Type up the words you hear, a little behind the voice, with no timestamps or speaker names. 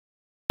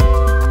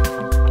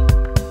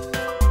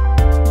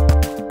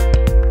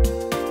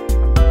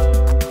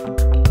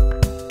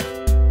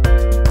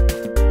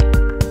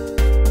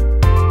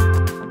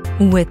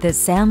With the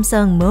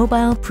Samsung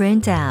Mobile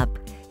Print app,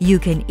 you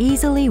can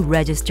easily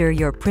register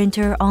your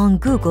printer on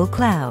Google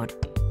Cloud.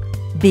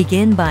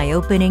 Begin by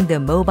opening the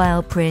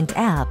Mobile Print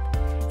app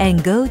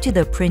and go to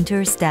the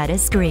printer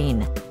status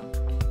screen.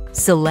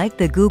 Select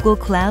the Google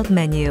Cloud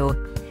menu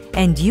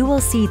and you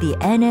will see the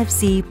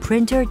NFC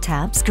Printer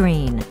tab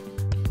screen.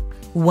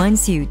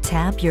 Once you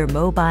tap your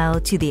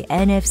mobile to the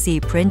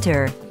NFC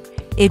printer,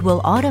 it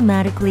will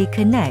automatically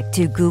connect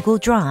to Google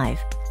Drive.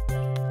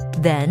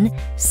 Then,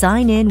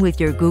 sign in with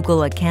your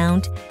Google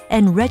account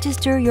and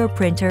register your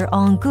printer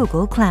on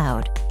Google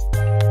Cloud.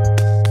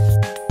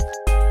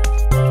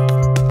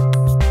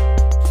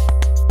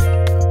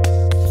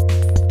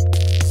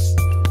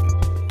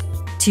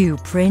 To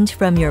print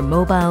from your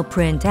Mobile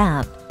Print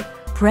app,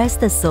 press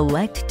the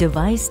Select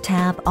Device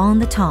tab on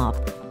the top.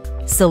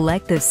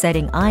 Select the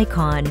setting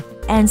icon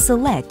and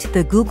select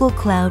the Google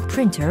Cloud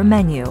Printer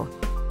menu.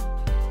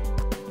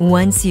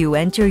 Once you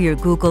enter your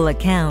Google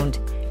account,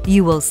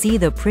 you will see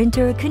the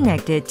printer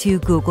connected to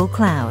Google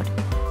Cloud.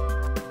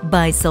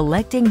 By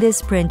selecting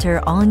this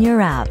printer on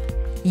your app,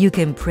 you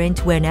can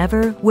print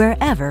whenever,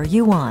 wherever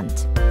you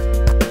want.